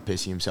starts up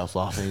pissing himself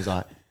laughing. He's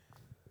like,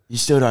 "You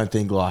still don't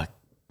think like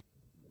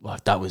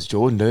that was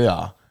Jordan, do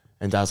ya?"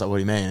 And Dad's like, "What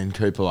do you mean?" And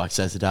Cooper like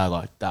says to Dad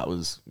like, "That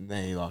was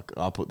me. Like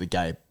I put the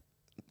gay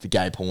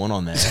porn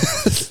on there."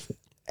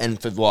 And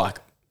for like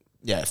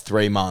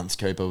 3 months,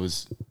 Cooper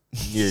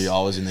knew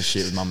I was in the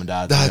shit with Mum and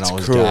Dad, and I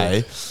was cruel.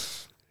 gay.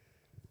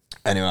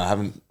 Anyway, I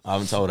haven't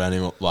told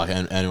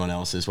anyone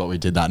else this what we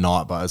did that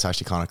night, but it's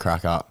actually kind of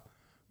crack up.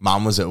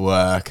 Mum was at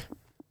work,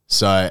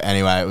 so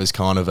anyway, it was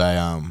kind of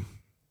a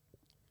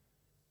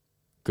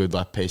good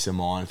like peace of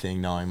mind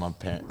thing, knowing my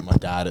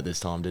dad at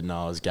this time didn't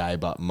know I was gay,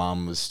 but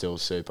Mum was still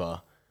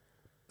super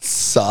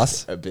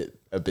Sus. a bit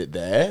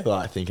there,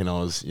 like thinking I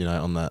was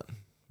on that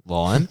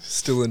line.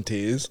 Still in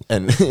tears.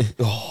 And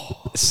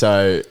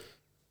so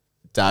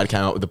Dad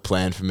came up with a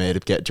plan for me to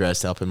get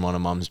dressed up in one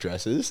of Mum's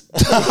dresses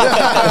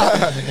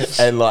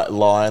and like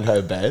lie in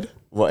her bed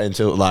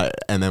until like,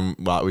 and then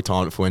like we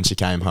timed it for when she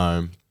came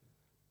home.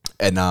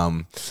 And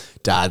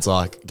Dad's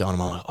like going to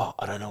Mum like, "Oh,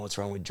 I don't know what's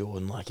wrong with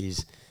Jordan. Like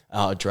he's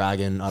a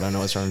dragon. I don't know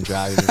what's wrong with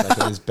Dragon. He's like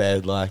in his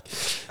bed, like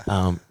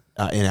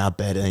in our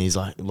bed, and he's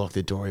like locked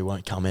the door. He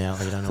won't come out.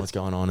 Like, I don't know what's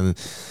going on." And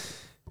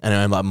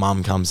anyway, like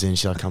Mum comes in,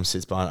 she like comes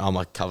sits by, and I'm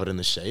like covered in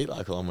the sheet,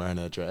 like while I'm wearing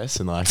her dress,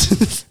 and like,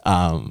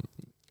 and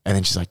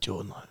then she's like,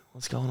 "Jordan, like,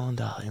 what's going on,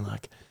 darling?"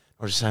 Like,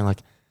 I was just saying, like,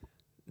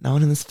 no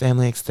one in this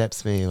family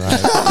accepts me, like,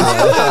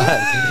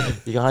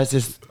 you guys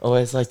just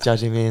always like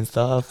judging me and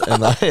stuff,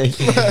 and like,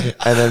 and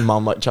then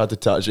Mum like tried to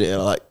touch me, and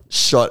I like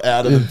shot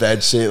out of the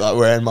bed sheet, like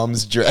wearing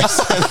Mum's dress,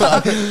 and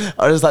like,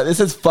 I was like,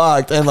 "This is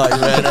fucked," and like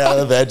ran out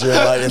of the bedroom,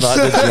 like in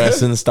like the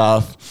dress and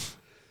stuff,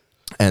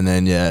 and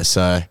then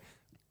so.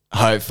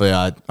 Hopefully,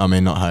 I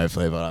mean, not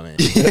hopefully, but I mean.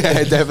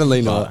 Yeah,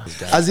 definitely not.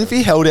 As if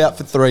he held out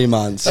for 3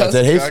 months.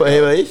 Did he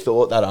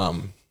thought that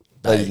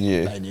They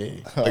knew. They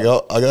knew. I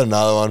got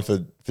another one for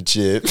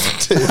Chip.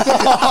 This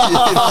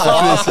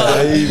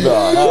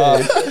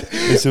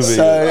will be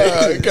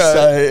good.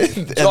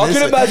 So I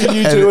can imagine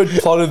you two had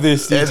plotted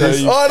this.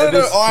 I don't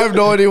know. I have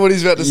no idea what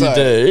he's about to You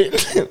say.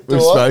 do.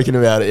 We've spoken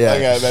about it, yeah.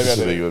 Okay, maybe I This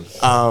will be do. good.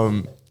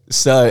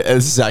 So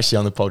this is actually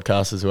on the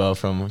podcast as well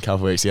from a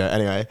couple of weeks ago.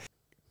 Anyway,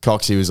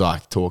 Coxie was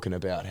like talking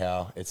about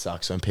how it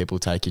sucks when people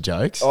take your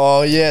jokes.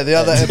 Oh yeah, the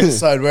other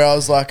episode where I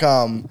was like,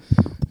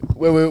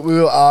 where we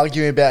were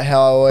arguing about how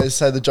I always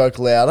say the joke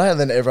louder and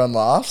then everyone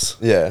laughs.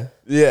 Yeah.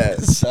 Yeah.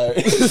 So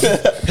Did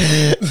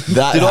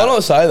I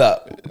not say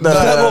that? No,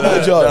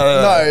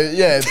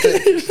 yeah.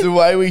 The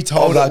way we I'm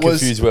told not it was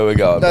confused where we're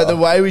going. no. bro.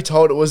 The way we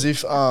told it was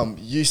if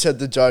you said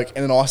the joke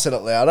and then I said it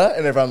louder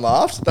and everyone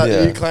laughed. That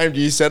Yeah. you claimed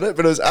you said it,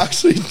 but it was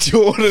actually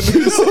Jordan who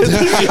said it.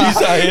 you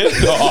say it?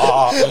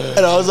 Oh.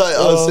 And I was like,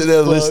 I was sitting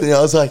there listening.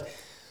 I was like,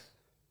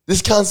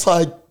 this cunt's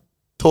like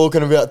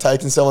talking about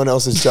taking someone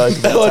else's joke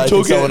about I taking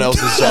took it. someone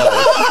else's joke.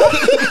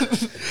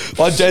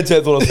 I dead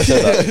set thought I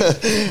said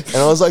that. And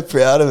I was like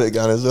proud of it,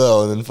 gun as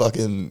well. And then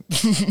fucking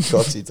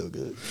Coxie took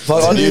it.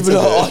 Like, I didn't even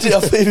know.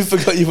 I even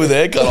forgot you were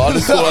there, cut. I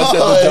just thought I said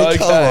the Hey, joke.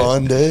 come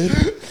on, dude.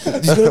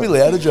 He's going to be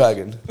louder,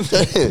 Dragon.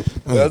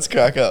 That's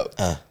crack up.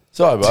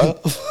 Sorry, bro.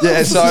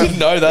 Yeah, so I didn't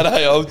know that.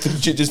 Hey, I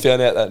just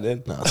found out that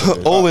then.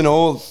 all in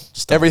all,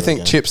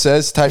 everything Chip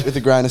says, take with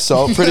a grain of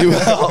salt pretty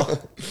well.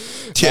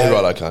 Yeah,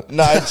 right, I can't.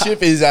 No,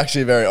 Chip is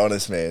actually a very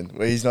honest man.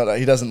 Where he's not.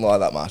 He doesn't lie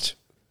that much.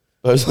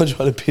 I was not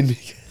trying to pin me.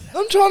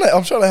 I'm trying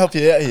to help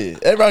you out here.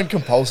 Everyone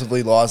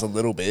compulsively lies a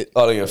little bit.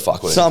 I don't give a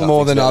fuck what Some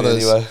anyone more thinks than about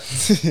me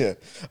others. Anyway.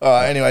 Yeah. All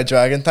right. Anyway,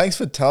 Dragon, thanks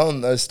for telling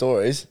those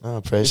stories. I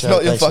It's appreciate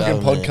not it. your Thanks for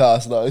fucking having me.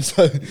 podcast though,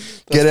 so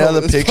Get out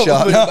of the picture.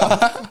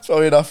 That's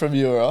probably enough from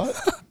you, all right?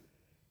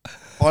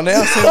 I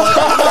now seem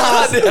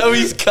like, Now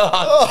he's cut.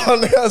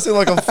 I now seem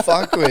like a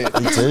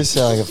fuckwit. You do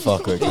sound like a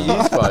fuckwit.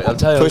 cunt. I'm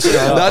telling you. Push it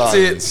out. That's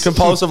it.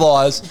 Compulsive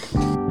lies.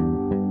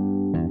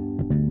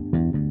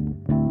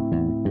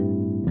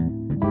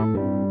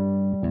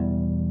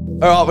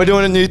 All right, we're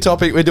doing a new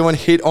topic. We're doing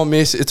hit or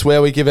miss. It's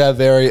where we give our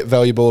very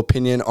valuable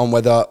opinion on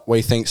whether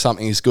we think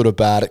something is good or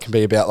bad. It can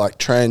be about like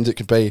trends. It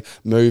could be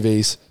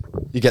movies.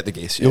 You get the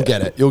gist. You'll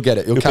get it. You'll get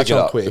it. You'll catch pick it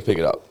on up. quick. You'll pick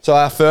it up. So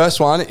our first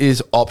one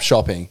is op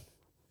shopping.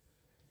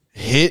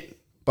 Hit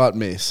but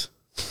miss.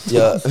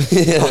 Yeah. that's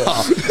You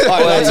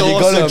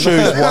got to awesome.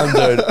 choose one,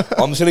 dude.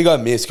 I'm just going to go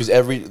miss because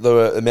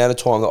the amount of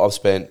time that I've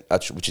spent,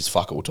 actually, which is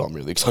fuck all time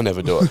really, because I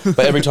never do it.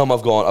 But every time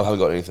I've gone, I haven't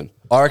got anything.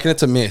 I reckon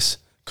it's a miss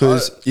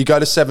because you go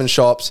to 7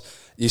 shops,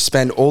 you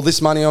spend all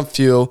this money on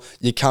fuel,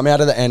 you come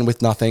out of the end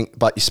with nothing,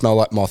 but you smell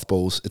like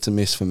mothballs. It's a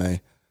miss for me.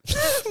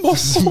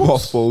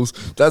 Mothballs.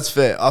 That's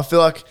fair. I feel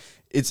like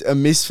it's a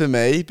miss for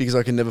me because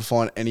I can never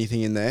find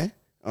anything in there.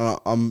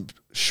 I'm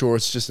sure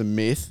it's just a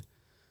myth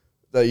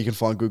that you can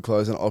find good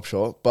clothes in an op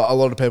shop, but a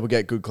lot of people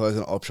get good clothes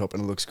in an op shop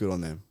and it looks good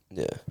on them.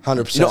 Yeah.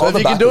 100%. You know, So on if the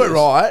you can back do of it this-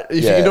 right,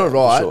 Yeah,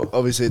 for sure.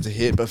 obviously it's a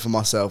hit, but for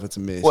myself, it's a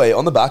miss. Wait,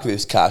 on the back of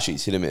this,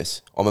 Cashies, hit or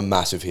miss. I'm a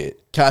massive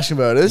hit. Cash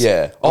converters?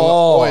 Yeah.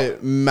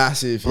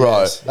 Massive. Bro,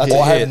 yes. That's a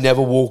I hit. have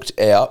never walked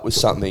out with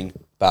something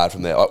bad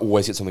from there. I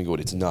always get something good.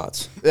 It's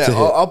nuts. Yeah, a hit.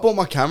 I bought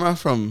my camera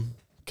from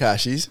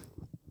Cashies.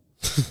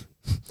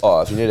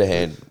 Oh, if you need a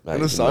hand, mate, And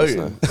it was you so can let us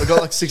good. know. I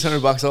got like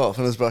 $600 off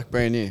and it was like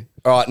brand new.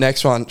 All right,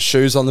 next one.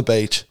 Shoes on the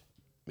beach.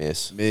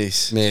 Miss.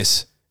 Miss.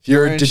 Miss. If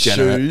you're a Wearing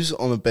degenerate. shoes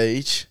on the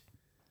beach,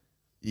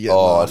 you get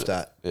Oh, laughed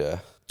at. Yeah.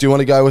 Do you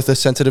want to go with a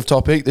sensitive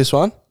topic, this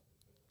one?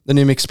 The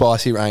new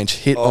McSpicy range.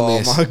 Hit or Oh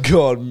miss? my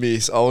God,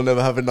 miss. I will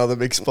never have another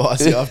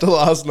McSpicy after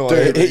last night.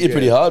 It hit you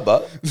pretty hard,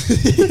 but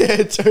Yeah,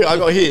 dude, I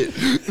got hit.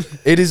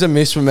 It is a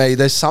miss for me.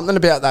 There's something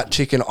about that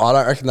chicken. I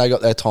don't reckon they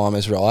got their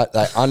timers right.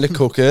 They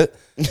undercook it.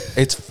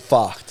 It's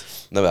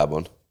fucked. never had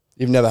one.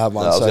 You've never had No,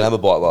 one. I was so going to have a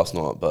bite last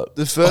night, but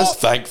The first-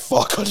 thank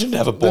fuck I didn't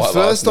have a bite The last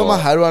first time night. I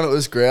had one, it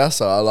was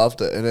grouser. I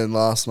loved it. And then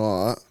last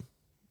night,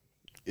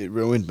 it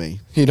ruined me.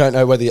 you don't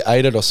know whether you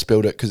ate it or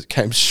spilled it because it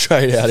came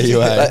straight out of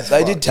your head.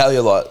 They did tell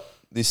you like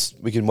this.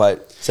 We can wait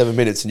 7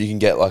 minutes and you can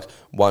get like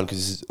one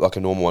because it's like a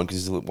normal one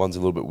because one's a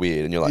little bit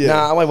weird, and you're like, Yeah.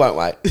 nah, I won't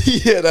wait.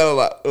 Yeah, they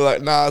were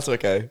like, nah, it's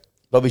okay.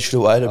 Probably should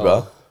have waited,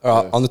 bro.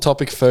 All right, on the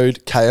topic of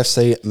food,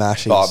 KFC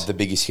mashies. Oh, the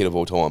biggest hit of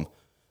all time.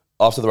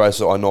 After the race,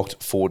 I knocked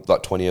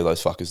 20 of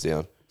those fuckers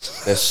down.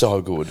 They're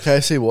so good.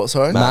 KFC what,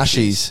 sorry?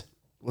 mashies.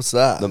 What's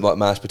that? They're like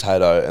mashed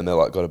potato, and they're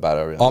like got a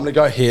batter around. I'm going to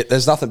go hit.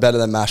 There's nothing better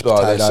than mashed Oh,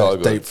 they're potato, so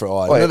good. deep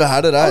fried. I've never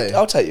had it, eh?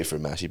 I'll take you for a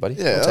mashy, buddy.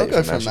 Yeah, I'll take you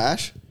go for a mashy.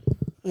 mash.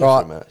 Yeah,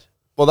 Right. for a mash.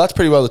 Well, that's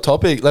pretty well the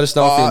topic. Let us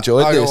know if you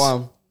enjoyed I this. got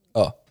one.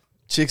 Oh.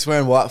 Chicks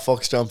wearing white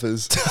fox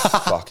jumpers.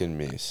 Fucking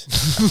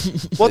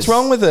miss. What's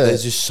wrong with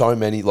There's it? just so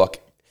many.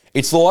 Like,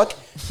 it's like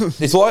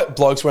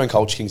blokes wearing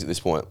culture kings at this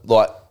point.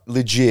 Like,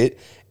 legit,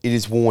 it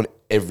is worn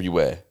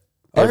everywhere.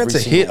 I reckon it's a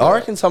Every single hit. I day.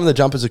 reckon some of the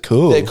jumpers are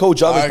cool. They're cool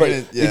jumpers, I but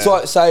reckon it's yeah.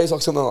 like, say it's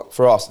like something like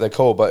for us, they're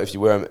cool. But if you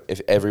wear them,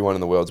 if everyone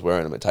in the world's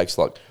wearing them, it takes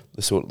like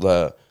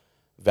the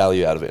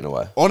value out of it in a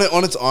way. on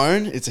its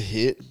own, it's a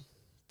hit.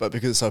 But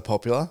because it's so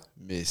popular,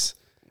 miss.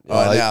 All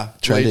Like, right, now,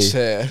 trendy. bleached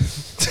hair.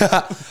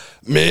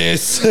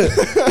 Miss.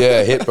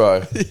 Yeah, hit,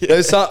 bro.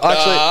 There's some,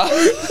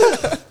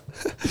 actually,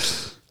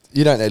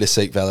 you don't need to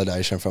seek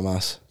validation from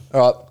us. All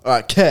right. All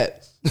right,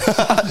 cat.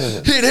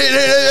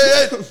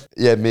 Hit.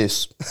 Yeah,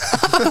 miss.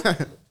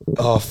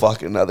 Oh,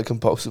 fuck, another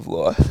compulsive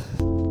lie.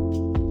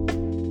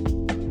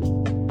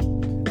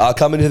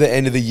 Coming to the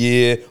end of the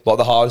year, like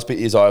the hardest bit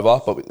is over,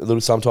 but a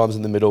little sometimes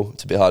in the middle,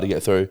 it's a bit hard to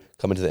get through.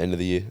 Coming to the end of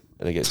the year,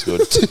 and it gets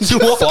good.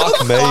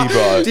 Fuck me,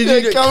 bro. Did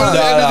you get come to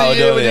the end of the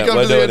year when you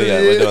come to the end of the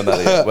We're year? doing that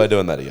again. We're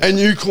doing that again. And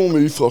you call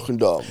me fucking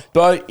dumb.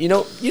 Bro, you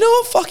know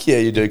what? Fuck yeah,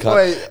 you do, cunt.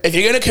 Wait. If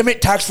you're gonna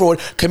commit tax fraud,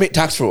 commit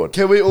tax fraud.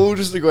 Can we all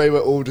just agree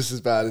we're all just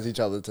as bad as each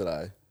other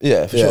today?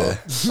 Yeah, for Yeah.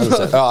 sure.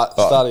 100%. All right,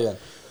 start again.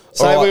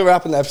 Say All right. we're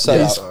wrapping the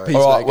episode Peace. up. Peace,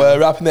 All right, mate, we're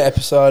wrapping the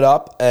episode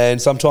up,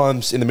 and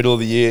sometimes in the middle of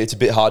the year, it's a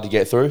bit hard to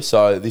get through.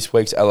 So this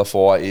week's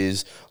LFI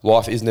is: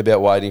 life isn't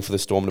about waiting for the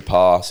storm to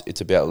pass; it's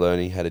about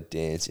learning how to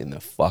dance in the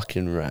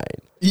fucking rain.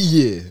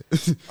 Yeah.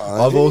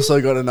 I've also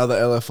got another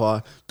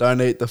LFI. Don't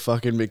eat the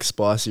fucking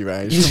McSpicy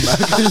range from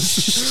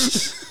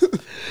Macca's.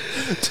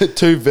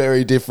 Two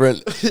very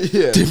different,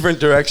 Yeah. different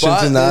directions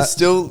But in they're that.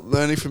 still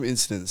learning from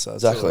incidents. So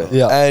it's Exactly. all right.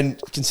 Yeah.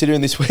 And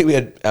considering this week we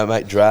had our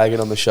mate Dragon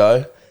on the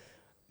show,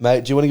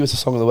 mate, do you want to give us a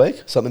song of the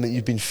week? Something that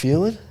you've been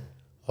feeling?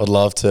 I'd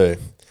love to.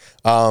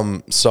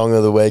 Song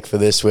of the week for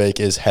this week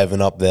is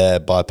 "Heaven Up There"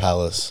 by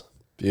Palace.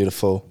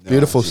 Beautiful,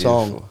 beautiful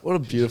song. What a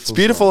beautiful It's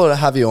beautiful to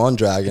have you on,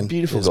 Dragon.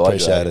 Beautiful Yes, guy,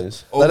 appreciate Dragon it.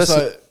 is. Let us-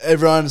 Also,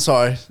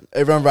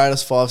 everyone rate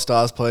us 5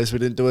 stars, please. We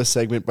didn't do a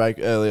segment break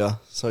earlier,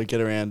 so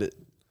get around it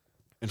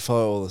and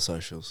follow all the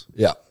socials.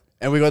 Yeah.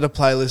 And we got a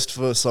playlist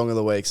for Song of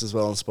the Weeks as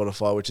well on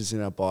Spotify, which is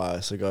in our bio,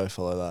 so go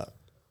follow that.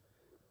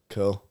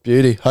 Cool.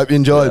 Beauty. Hope you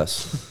enjoyed. Yes.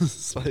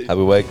 Sweet. Have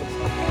a week.